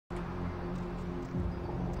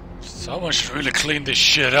Someone should really clean this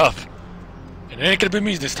shit up. And it ain't gonna be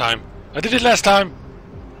me this time. I did it last time.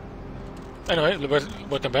 Anyway,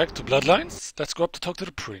 welcome back to Bloodlines. Let's go up to talk to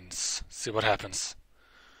the prince. See what happens.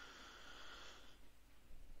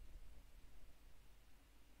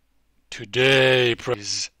 Today,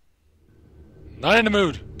 prince. Not in the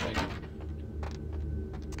mood.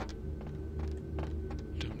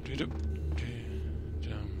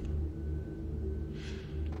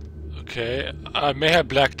 Okay, I may have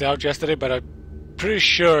blacked out yesterday, but I'm pretty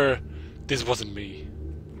sure this wasn't me.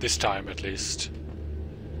 This time, at least.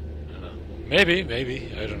 I don't know.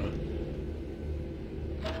 Maybe, I don't know.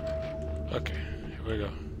 Okay, here we go.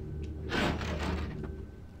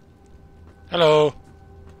 Hello.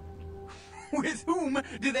 With whom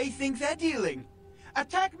do they think they're dealing?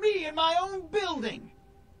 Attack me in my own building!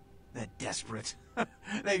 They're desperate.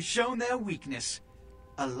 They've shown their weakness.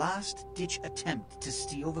 A last-ditch attempt to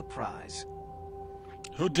steal the prize.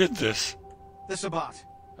 Who did this? The Sabbat.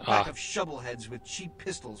 A pack of shovelheads with cheap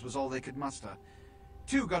pistols was all they could muster.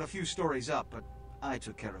 Two got a few stories up, but I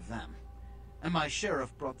took care of them. And my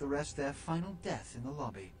sheriff brought the rest their final death in the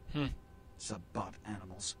lobby. Sabbat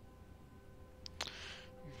animals.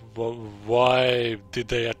 Well, why did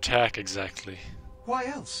they attack exactly? Why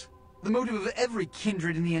else? The motive of every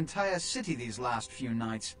kindred in the entire city these last few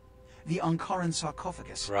nights. The Ankaran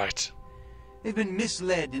sarcophagus. Right. They've been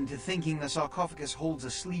misled into thinking the sarcophagus holds a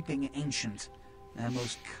sleeping ancient. Their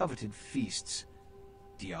most coveted feasts.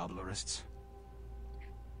 Diablerists.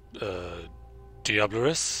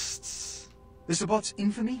 Diablerists? The Sabbat's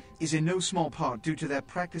infamy is in no small part due to their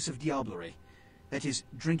practice of diablerie. That is,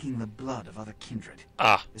 drinking the blood of other kindred.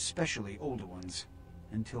 Especially older ones.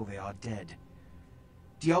 Until they are dead.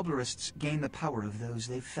 Diablerists gain the power of those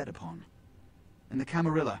they've fed upon. And the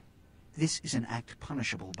Camarilla, this is an act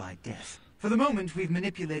punishable by death. For the moment, we've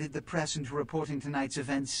manipulated the press into reporting tonight's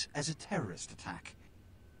events as a terrorist attack.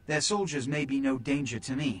 Their soldiers may be no danger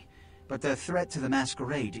to me, but their threat to the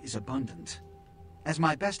Masquerade is abundant. As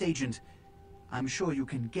my best agent, I'm sure you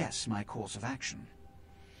can guess my course of action.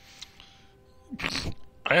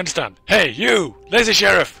 I understand. Hey, you! Lazy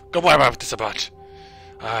sheriff! Go wipe out the Sabbat.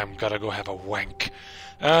 I'm gonna go have a wank.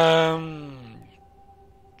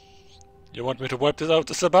 You want me to wipe this out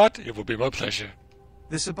the Sabbat? It will be my pleasure.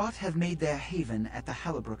 The Sabbat have made their haven at the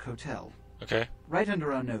Hallibrook Hotel. Okay. Right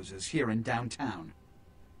under our noses, here in downtown.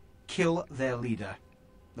 Kill their leader.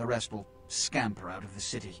 The rest will scamper out of the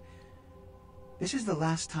city. This is the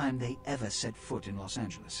last time they ever set foot in Los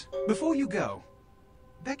Angeles. Before you go,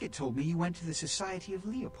 Beckett told me you went to the Society of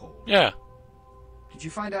Leopold. Yeah. Did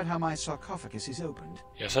you find out how my sarcophagus is opened?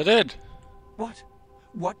 Yes, I did. What?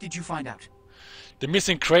 What did you find out? The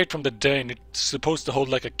missing crate from the Dane, it's supposed to hold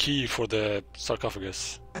like a key for the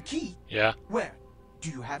sarcophagus. A key? Yeah. Where?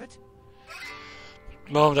 Do you have it?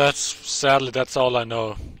 No, sadly that's all I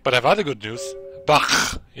know. But I have other good news.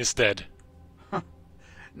 Bach is dead.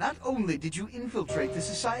 Not only did you infiltrate the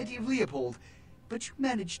Society of Leopold, but you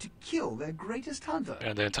managed to kill their greatest hunter.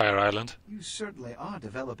 And the entire island. You certainly are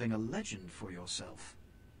developing a legend for yourself.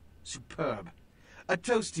 Superb. A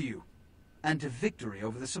toast to you, and to victory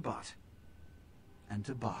over the Sabbat. And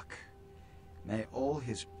to Bach. May all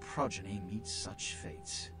his progeny meet such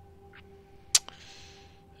fates.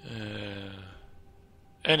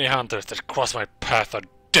 Any hunters that cross my path are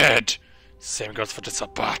dead. Same goes for the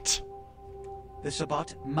Sabbat. The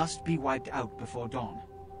Sabbat must be wiped out before dawn.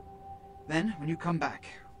 Then, when you come back,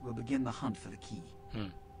 we'll begin the hunt for the key.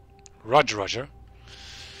 Roger, Roger.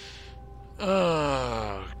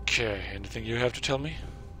 Okay, anything you have to tell me?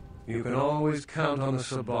 You can always count on the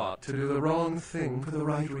Sabbat to do the wrong thing for the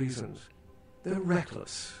right reasons. They're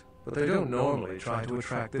reckless, but they don't normally try to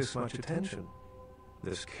attract this much attention.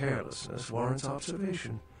 This carelessness warrants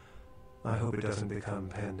observation. I hope it doesn't become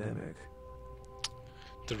pandemic.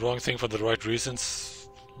 The wrong thing for the right reasons?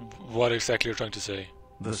 What exactly are you trying to say?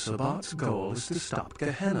 The Sabbat's goal is to stop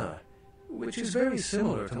Gehenna, which is very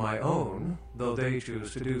similar to my own, though they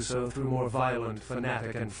choose to do so through more violent,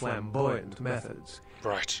 fanatic, and flamboyant methods.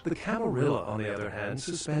 Right. The Camarilla, on the other hand,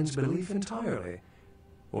 suspends belief entirely.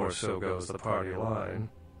 Or so goes the party line.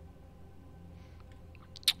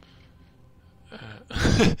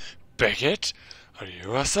 Beckett, are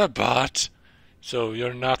you a Sabbat? So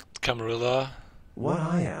you're not Camarilla? What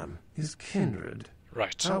I am is kindred.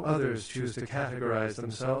 Right. How others choose to categorize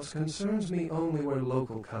themselves concerns me only where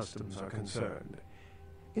local customs are concerned.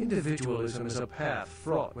 Individualism is a path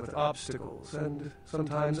fraught with obstacles and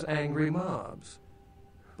sometimes angry mobs.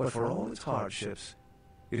 But for all its hardships,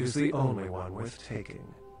 it is the only one worth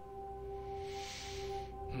taking.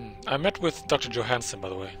 I met with Dr. Johansson, by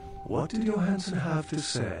the way. What did Johansson have to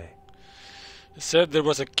say? It said there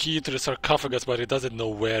was a key to the sarcophagus, but it doesn't know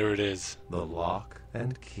where it is. The lock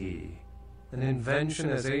and key. An invention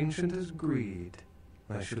as ancient as greed.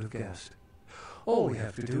 I should have guessed. All we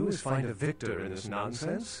have to do is find a victor in this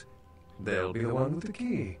nonsense. They'll be the one with the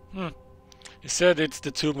key. He said it's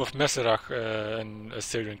the tomb of Masquerade, an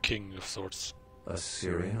Assyrian king of sorts.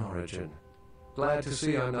 Assyrian origin. Glad to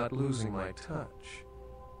see I'm not losing my touch.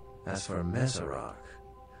 As for Masquerade,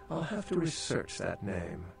 I'll have to research that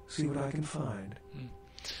name, see what I can find.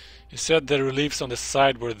 He said the reliefs on the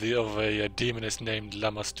side were of a demoness named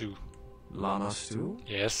Lamastu. Lamastu?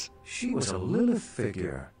 Yes. She was a Lilith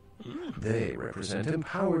figure. They represent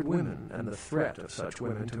empowered women and the threat of such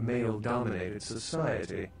women to male-dominated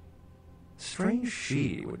society. Strange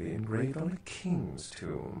she would be engraved on a king's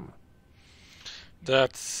tomb.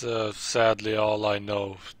 That's sadly all I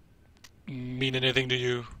know. Mean anything to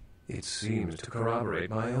you? It seems to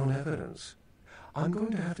corroborate my own evidence. I'm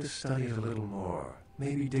going to have to study it a little more.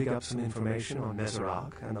 Maybe dig up some information on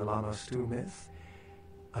Masquerade and the Lamastu myth.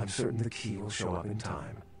 I'm certain the key will show up in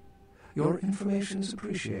time. Your information is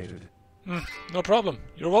appreciated. No problem.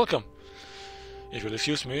 You're welcome. If you'll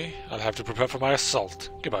excuse me, I'll have to prepare for my assault.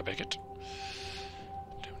 Goodbye, Beckett.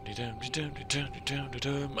 I am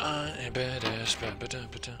badass.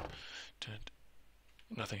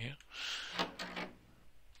 Nothing here.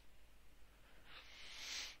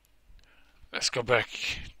 Let's go back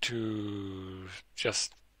to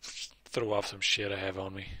just throw off some shit I have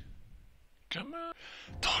on me. Come on.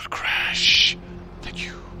 Don't crash. Thank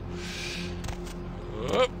you.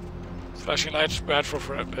 Oh. Flashing lights bad for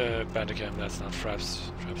Bandicam. That's not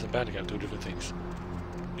Fraps. Fraps and Bandicam, two different things.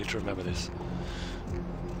 Need to remember this.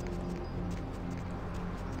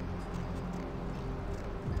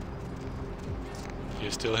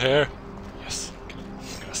 You still here? Yes.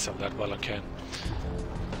 I'm gonna sell that while I can.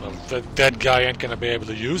 Well, the dead guy ain't gonna be able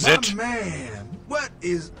to use it. Man, what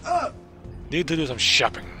is up? Need to do some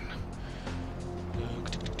shopping.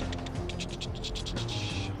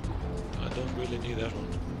 I don't really need that one.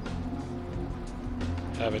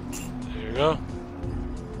 Have it. There you go.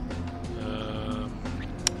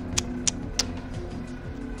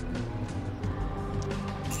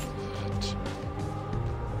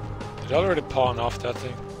 Did I already pawn off that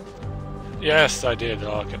thing? Yes, I did.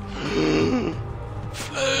 Oh, okay.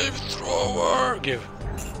 Flamethrower! Give.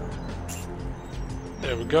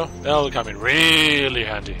 There we go. That'll come in really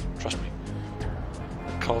handy. Trust me.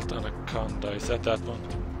 Cult Anaconda. Is that one?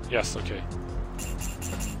 Yes, okay.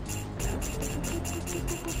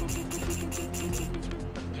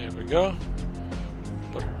 There we go.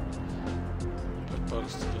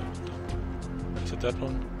 Is it that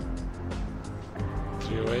one?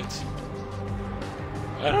 308.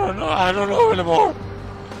 I don't know anymore.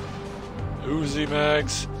 Uzi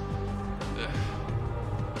mags.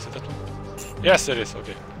 Is it that one? Yes, it is.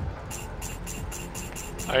 Okay.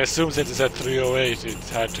 I assume since it said 308, it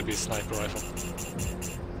had to be sniper rifle.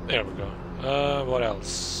 There we go. What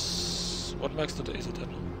else? What mags today is it that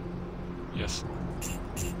one? Yes.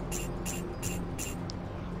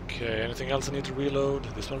 Okay, anything else I need to reload?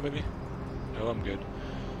 This one maybe? No, I'm good.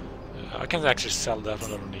 I can actually sell that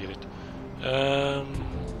one, I don't need it.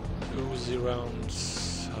 Uzi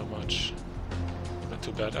rounds, how much? Not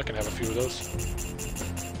too bad, I can have a few of those.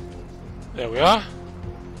 There we are.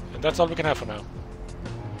 And that's all we can have for now.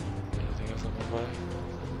 Anything else I want to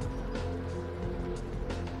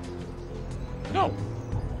buy? No!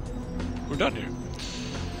 We're done here.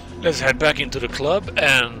 Let's head back into the club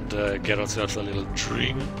and get ourselves a little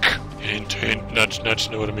drink. Hint, hint, nudge, nudge,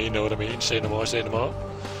 know what I mean, know what I mean. Say no more, say no more.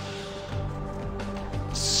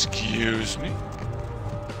 Excuse me.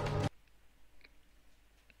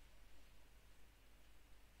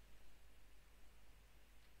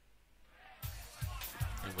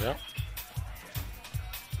 There we are.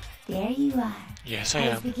 There you are. Yes, I I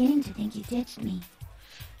am. was beginning to think you ditched me.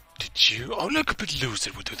 Did you? Oh, look, a bit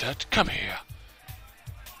loser would do that. Come here.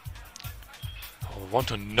 I want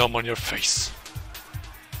to numb on your face.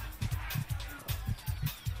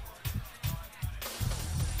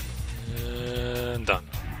 And done.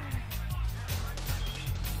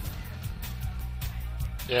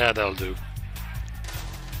 Yeah, that'll do.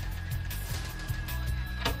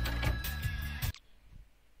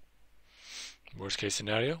 Worst case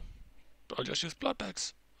scenario, I'll just use blood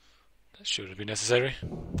bags. That shouldn't be necessary.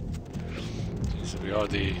 Since we are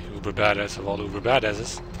the uber badass of all uber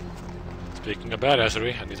badasses. Speaking of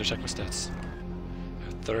badassery, I need to check my stats. I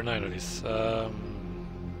have 39 of these. How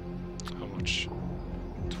much?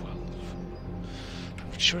 12. I'm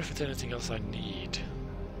not sure if it's anything else I need.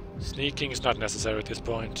 Sneaking is not necessary at this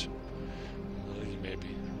point.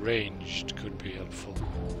 Maybe. Ranged could be helpful.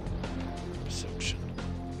 So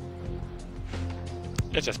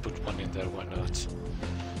Let's just put one in there, why not?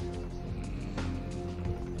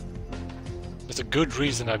 There's a good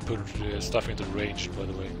reason I put stuff into ranged, by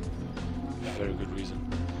the way. Very good reason.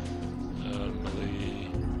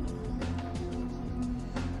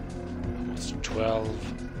 What's 12?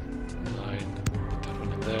 9. Put that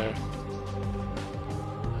one in there.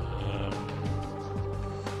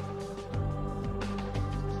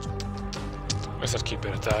 Let's just keep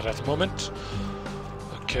it at that at the moment.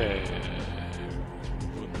 Okay.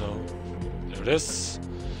 No. There it is.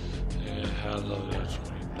 Hello,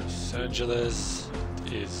 Los Angeles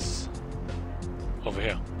is over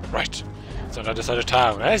here. Right. It's on the other side of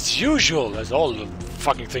town. As usual, as all the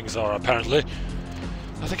fucking things are, apparently.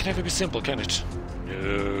 Nothing can ever be simple, can it?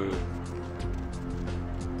 No.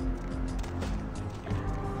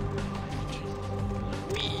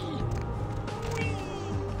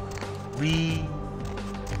 Wee.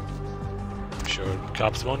 I'm sure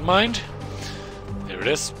cops won't mind. There it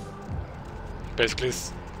is. Basically,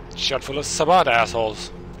 it's shot full of Sabbat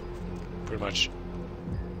assholes. Pretty much.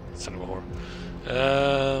 Son of a whore.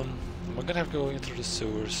 I'm gonna have to go in through the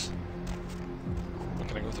sewers. What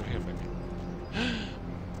can I go through here, maybe?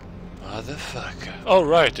 Motherfucker. Oh,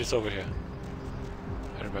 right, it's over here.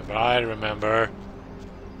 I remember.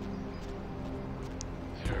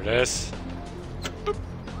 Here it is. Boop.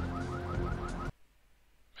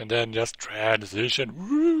 And then just transition.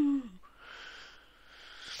 Woo!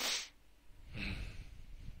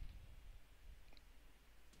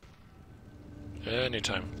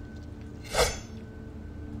 Anytime.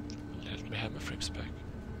 Let me have my frames back.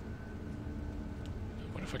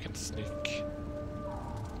 What if I can sneak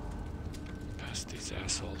past these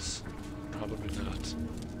assholes? Probably not.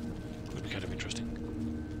 Would be kind of interesting.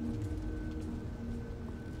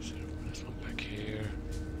 So there's one back here.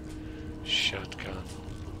 Shotgun.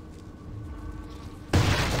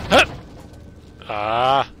 Huh!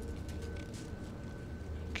 Ah!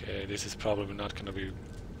 Okay, this is probably not gonna be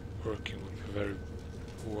working very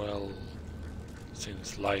well,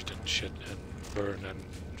 since light and shit and burn and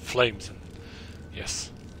flames and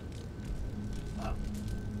yes.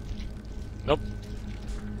 Nope.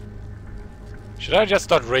 Should I just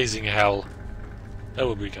start raising hell? That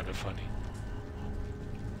would be kind of funny.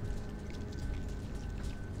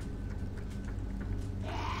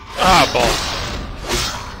 Ah, balls.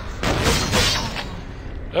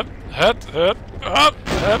 Up, up.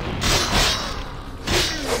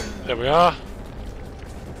 There we are.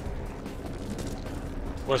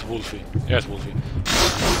 Where's Wolfie? Yes, Wolfie.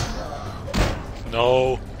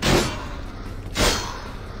 No.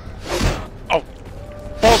 Oh!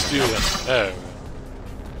 Balls to you then. There.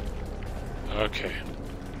 Okay.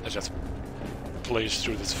 Let's just blaze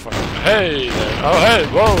through this fucking... Hey there! Oh, hey!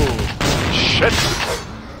 Whoa! Shit!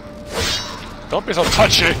 Don't be so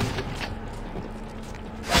touchy!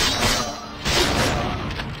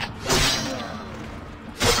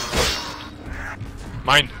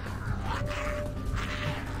 Mine!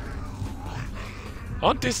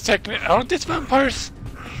 Aren't these vampires?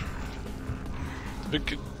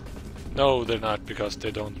 No, they're not, because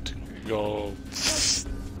they don't go...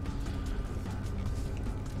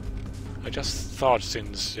 I just thought,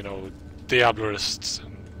 since, you know, Diablerists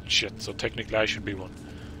and shit, so technically I should be one.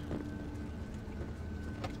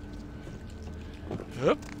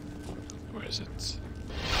 Yep. Where is it?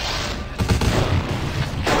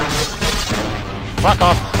 Fuck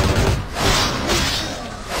off!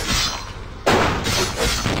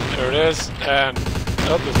 There it is, and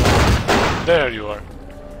up is that. There you are.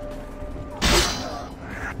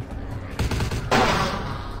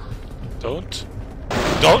 Don't.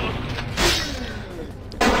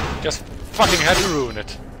 Just fucking had to ruin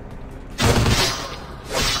it.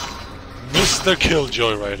 Mr.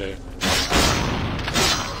 Killjoy right there.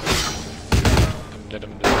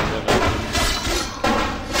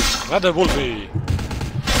 Another Wolfie.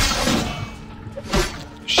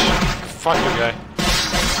 Fuck you, guy.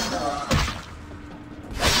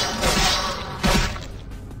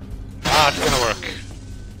 Ah, it's gonna work.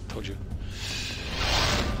 Told you.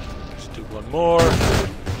 Let's do one more.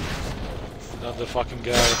 Another fucking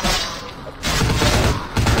guy.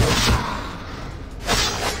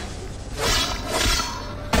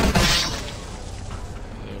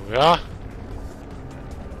 There we are. I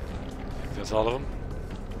think that's all of them.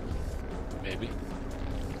 Maybe.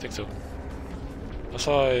 I think so. I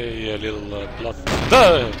saw a little blood.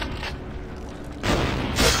 No!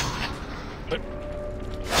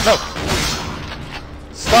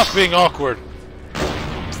 Stop being awkward!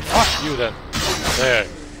 Fuck you then. There.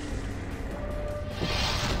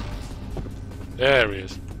 There he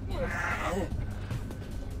is.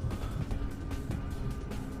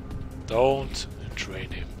 Don't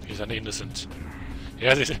train him. He's an innocent. He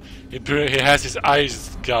has his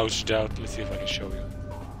eyes gouged out. Let's see if I can show you.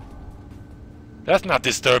 That's not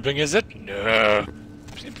disturbing, is it? No.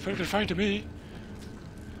 Seems perfectly fine to me.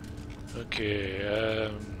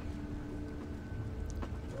 Okay,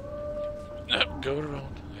 go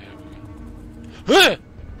around. There we go.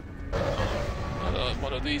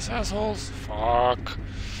 One of these assholes? Fuck.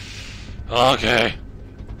 Okay.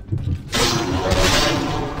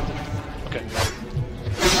 Okay.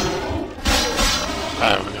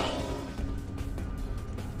 There we go.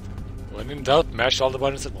 When in doubt, mash all the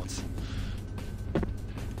buttons at once.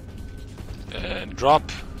 And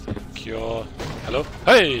drop. Thank you. Hello?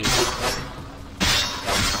 Hey!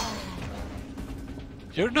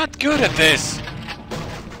 You're not good at this!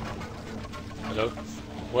 Hello?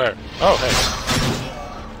 Where? Oh, hey.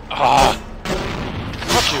 Ah!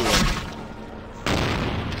 Fuck you!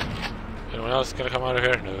 Anyone else gonna come out of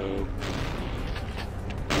here? No.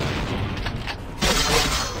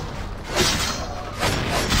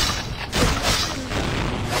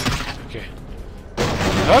 Okay.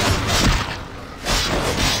 Up!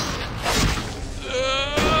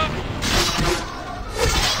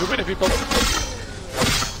 Too many people.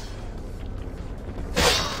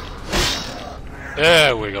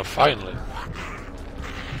 There we go, finally.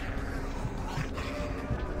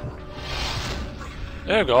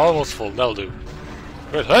 There we go, almost full, that'll do.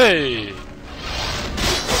 Right, hey!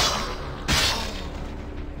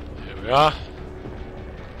 Here we are.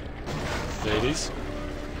 Ladies.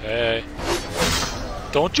 Hey.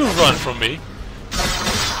 Don't you run from me.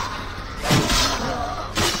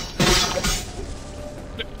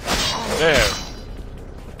 There.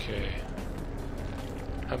 Okay.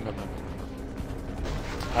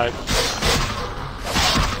 Hi.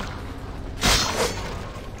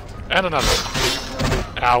 And another.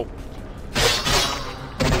 Ow.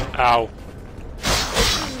 Ow.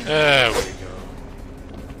 There we go.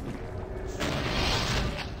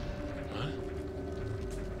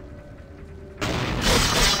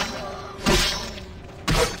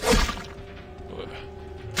 What?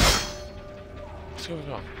 What's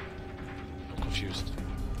going on? I'm confused.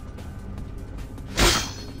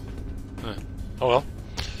 Oh well.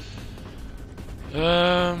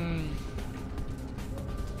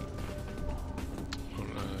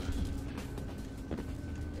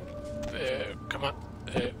 There, come on.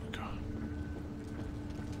 There we go.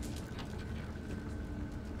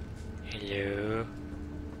 Hello.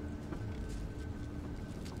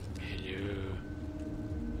 Hello.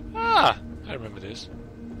 Ah, I remember this.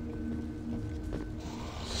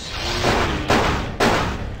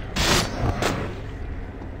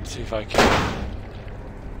 Let's see if I can.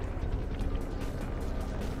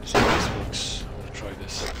 See if this works. I want to try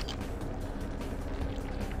this.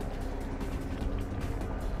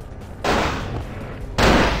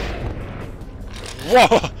 Whoa!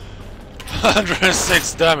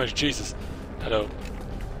 106 damage, Jesus. Hello.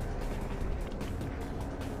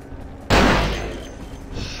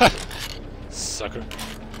 Sucker.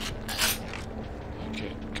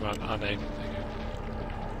 Okay, come on, on aim.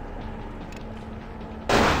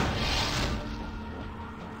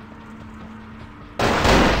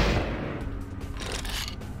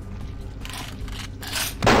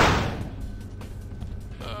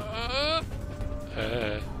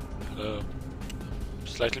 Hello.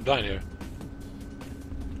 Slightly blind here.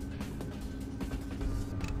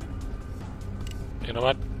 You know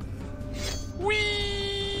what?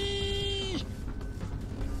 Whee!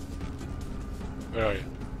 Where are you?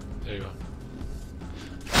 There you go.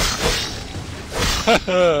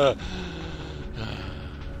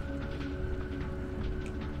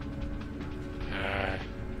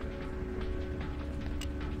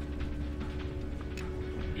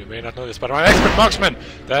 You may not know this, but I'm an expert marksman!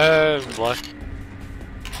 What?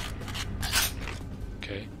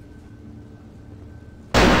 Okay.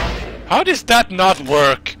 How does that not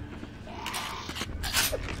work?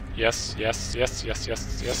 Yes, yes, yes, yes,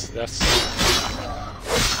 yes, yes, yes.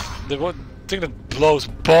 The one thing that blows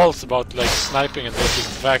balls about like sniping and this is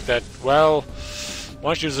the fact that, well,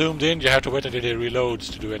 once you're zoomed in, you have to wait until it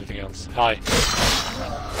reloads to do anything else. Hi.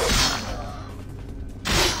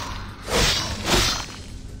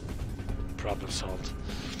 Problem solved.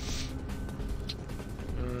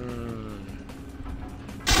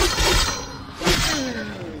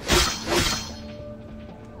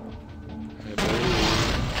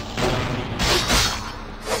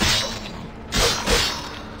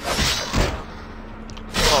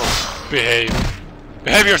 Oh, behave.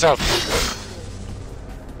 Behave yourself!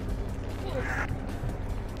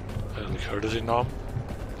 I don't heard of it now.